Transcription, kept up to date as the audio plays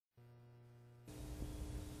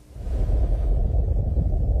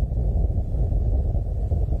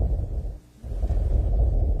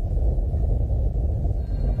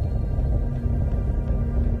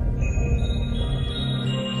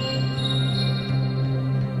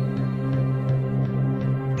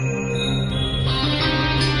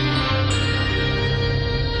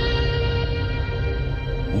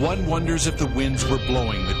One wonders if the winds were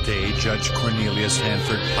blowing the day Judge Cornelius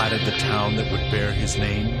Hanford platted the town that would bear his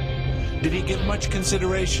name. Did he give much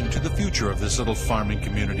consideration to the future of this little farming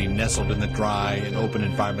community nestled in the dry and open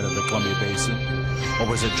environment of the Columbia Basin? Or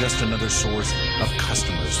was it just another source of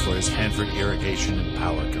customers for his Hanford Irrigation and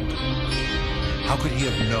Power Company? How could he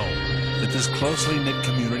have known that this closely knit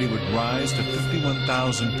community would rise to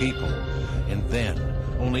 51,000 people and then,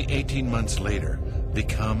 only 18 months later,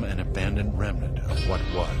 become an abandoned remnant of what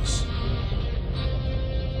was?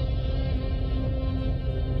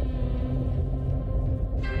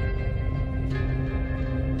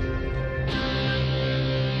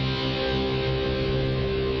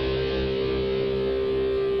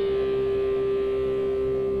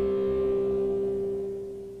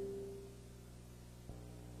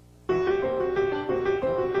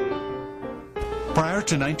 Prior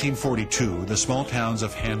to 1942, the small towns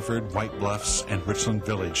of Hanford, White Bluffs, and Richland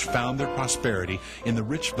Village found their prosperity in the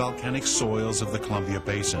rich volcanic soils of the Columbia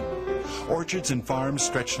Basin. Orchards and farms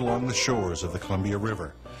stretched along the shores of the Columbia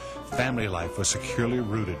River. Family life was securely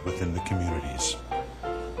rooted within the communities.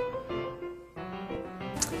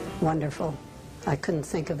 Wonderful. I couldn't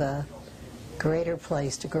think of a greater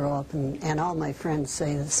place to grow up, and all my friends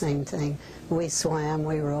say the same thing. We swam,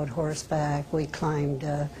 we rode horseback, we climbed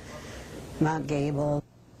Mount Gable.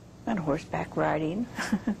 And horseback riding,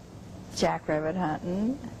 jackrabbit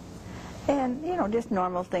hunting, and, you know, just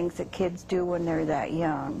normal things that kids do when they're that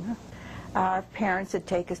young. Our parents would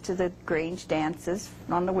take us to the Grange dances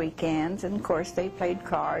on the weekends, and of course they played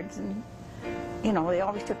cards, and, you know, they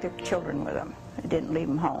always took their children with them. They didn't leave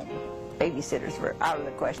them home. Babysitters were out of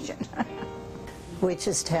the question. We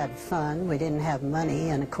just had fun. We didn't have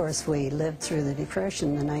money, and of course we lived through the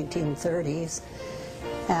Depression in the 1930s,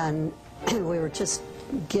 and we were just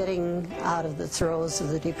getting out of the throes of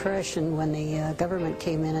the Depression. When the government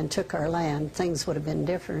came in and took our land, things would have been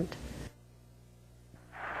different.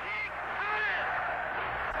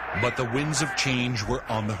 But the winds of change were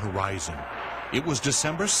on the horizon. It was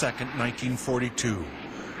December 2nd, 1942.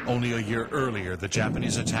 Only a year earlier, the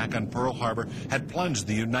Japanese attack on Pearl Harbor had plunged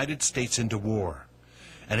the United States into war.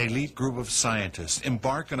 An elite group of scientists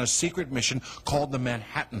embarked on a secret mission called the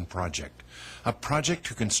Manhattan Project, a project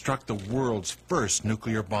to construct the world's first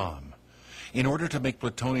nuclear bomb. In order to make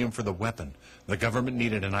plutonium for the weapon, the government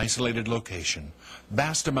needed an isolated location,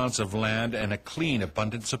 vast amounts of land, and a clean,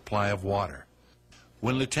 abundant supply of water.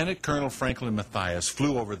 When Lieutenant Colonel Franklin Matthias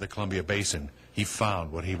flew over the Columbia Basin, he found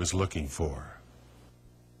what he was looking for.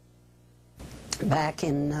 Back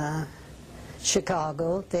in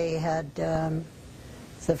Chicago, they had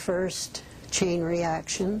the first chain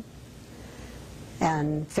reaction,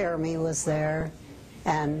 and Fermi was there,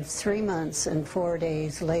 and 3 months and 4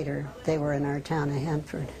 days later they were in our town of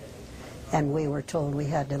Hanford, and we were told we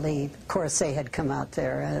had to leave. Of course, they had come out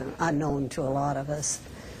there unknown to a lot of us.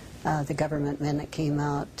 The government men that came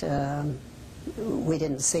out, we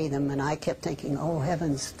didn't see them, and I kept thinking, oh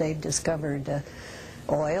heavens, they've discovered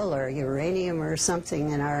oil or uranium or something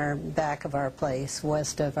in our back of our place,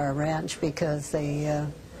 west of our ranch, because they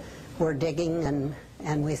were digging,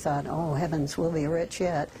 and we thought, oh heavens, we'll be rich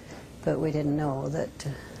yet. But we didn't know that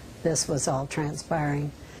this was all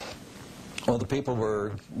transpiring. Well, the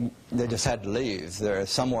people they just had to leave.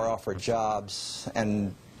 Some were offered jobs,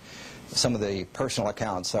 and some of the personal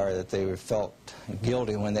accounts are that they felt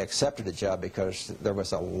guilty when they accepted a job because there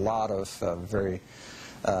was a lot of very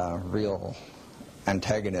real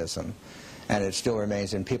antagonism, and it still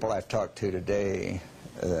remains. And people I've talked to today,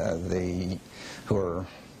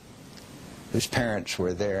 whose parents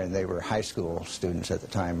were there and they were high school students at the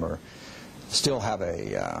time, still have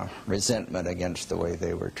a resentment against the way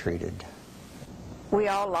they were treated. We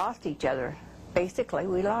all lost each other. Basically,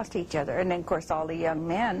 we lost each other. And then, of course, all the young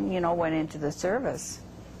men, you know, went into the service.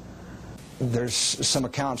 There's some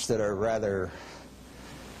accounts that are rather,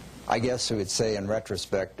 I guess we would say in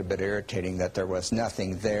retrospect, a bit irritating, that there was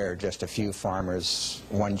nothing there, just a few farmers,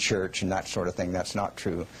 one church, and that sort of thing. That's not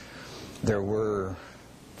true. There were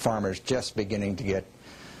farmers just beginning to get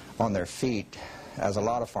on their feet, as a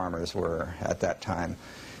lot of farmers were at that time,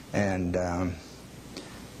 and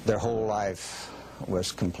their whole life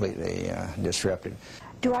was completely disrupted.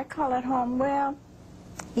 Do I call it home? Well,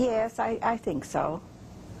 yes, I think so.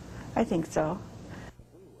 I think so.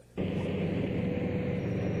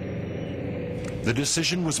 The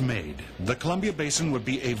decision was made. The Columbia Basin would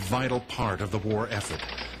be a vital part of the war effort.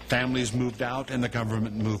 Families moved out and the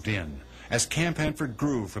government moved in. As Camp Hanford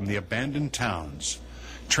grew from the abandoned towns,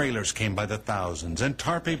 trailers came by the thousands, and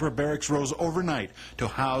tar paper barracks rose overnight to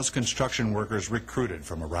house construction workers recruited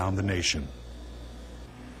from around the nation.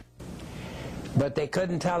 But they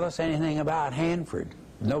couldn't tell us anything about Hanford.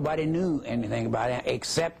 Nobody knew anything about it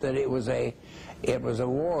except that it was a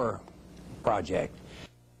war project.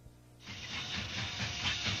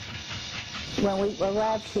 When we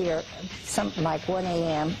arrived here, something like 1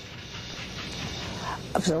 a.m.,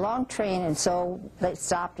 it was a long train, and so they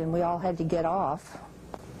stopped and we all had to get off.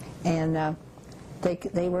 And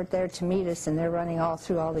they were there to meet us, and they're running all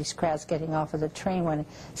through all these crowds getting off of the train when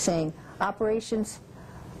saying, operations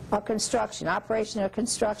or construction, operation or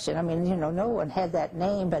construction. I mean, you know, no one had that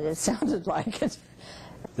name, but it sounded like it.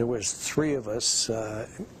 There was 3 of us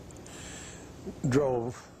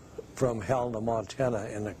drove from Helena, Montana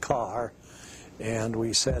in a car, and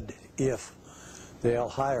we said if they'll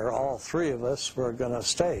hire all 3 of us, we're going to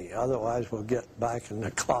stay. Otherwise, we'll get back in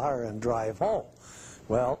the car and drive home.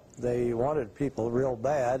 Well, they wanted people real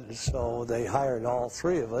bad, so they hired all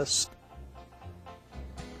 3 of us.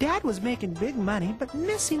 Dad was making big money, but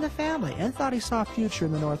missing the family, and thought he saw a future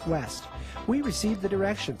in the Northwest. We received the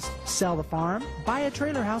directions: sell the farm, buy a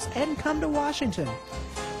trailer house, and come to Washington.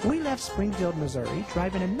 We left Springfield, Missouri,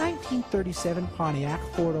 driving a 1937 Pontiac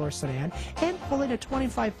 4-door sedan and pulling a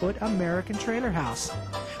 25-foot American trailer house.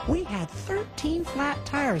 We had 13 flat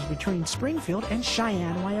tires between Springfield and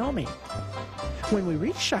Cheyenne, Wyoming. When we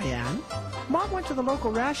reached Cheyenne, Mom went to the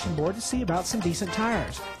local ration board to see about some decent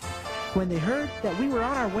tires. When they heard that we were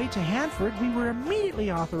on our way to Hanford, we were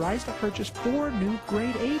immediately authorized to purchase 4 new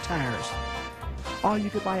Grade A tires. All you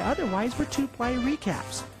could buy otherwise were 2-ply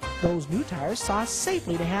recaps. Those new tires saw us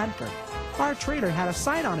safely to Hanford. Our trailer had a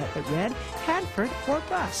sign on it that read, "Hanford or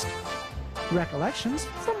Bust." Recollections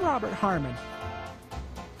from Robert Harmon.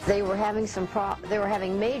 They were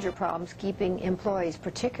having major problems keeping employees,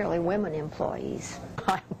 particularly women employees.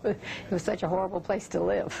 It was such a horrible place to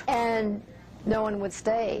live. And no one would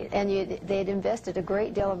stay. And they'd invested a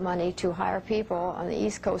great deal of money to hire people on the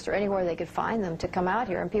East Coast or anywhere they could find them to come out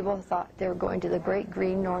here. And people thought they were going to the great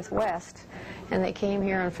green Northwest. And they came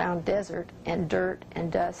here and found desert and dirt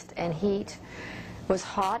and dust and heat. It was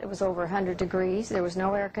hot. It was over 100 degrees. There was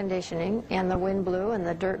no air conditioning. And the wind blew and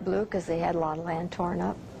the dirt blew because they had a lot of land torn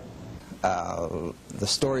up. The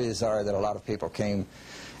stories are that a lot of people came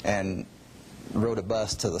and rode a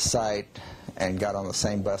bus to the site and got on the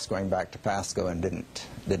same bus going back to Pasco and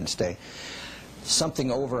didn't stay.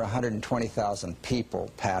 Something over 120,000 people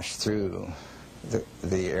passed through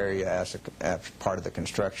the area as part of the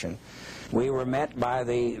construction. We were met by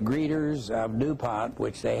the greeters of DuPont,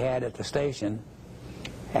 which they had at the station,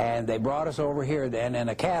 and they brought us over here then in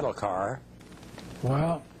a cattle car.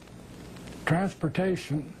 Well,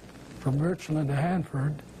 transportation from Richland to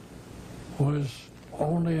Hanford was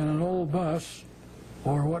only in an old bus,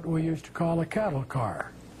 or what we used to call a cattle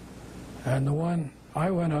car. And the one I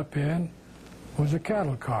went up in was a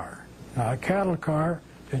cattle car. Now, a cattle car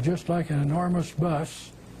is just like an enormous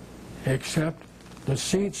bus, except the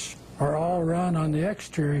seats are all run on the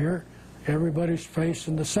exterior, everybody's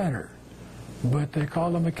facing the center. But they call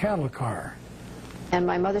them a cattle car. And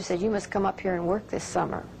my mother said, "You must come up here and work this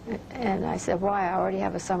summer." And I said, "Why? I already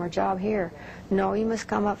have a summer job here." "No, you must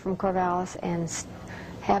come up from Corvallis and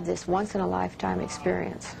have this once-in-a-lifetime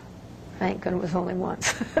experience." Thank goodness it was only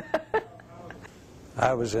once.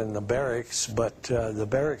 I was in the barracks, but the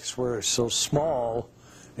barracks were so small,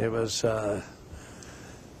 it was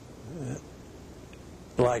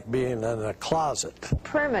like being in a closet.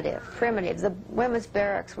 Primitive. The women's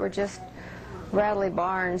barracks were just rattly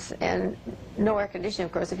barns and no air conditioning,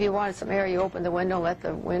 of course. If you wanted some air, you opened the window, let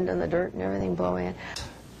the wind and the dirt and everything blow in.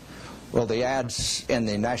 Well, the ads in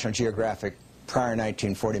the National Geographic prior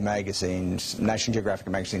 1940 magazines, National Geographic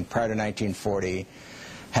magazine prior to 1940,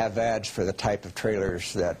 have ads for the type of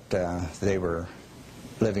trailers that they were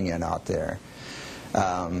living in out there.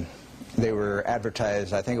 They were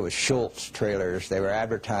advertised, I think it was Schultz trailers, they were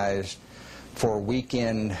advertised for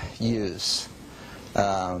weekend use.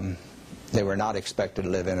 They were not expected to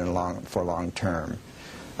live in for long term.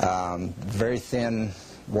 Very thin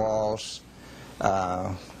walls,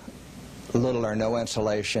 little or no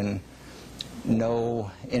insulation,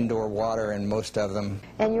 no indoor water in most of them.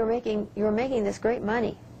 And you were making this great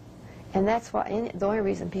money, and that's why the only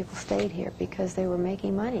reason people stayed here, because they were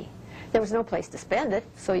making money. There was no place to spend it,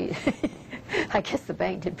 so I guess the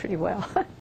bank did pretty well.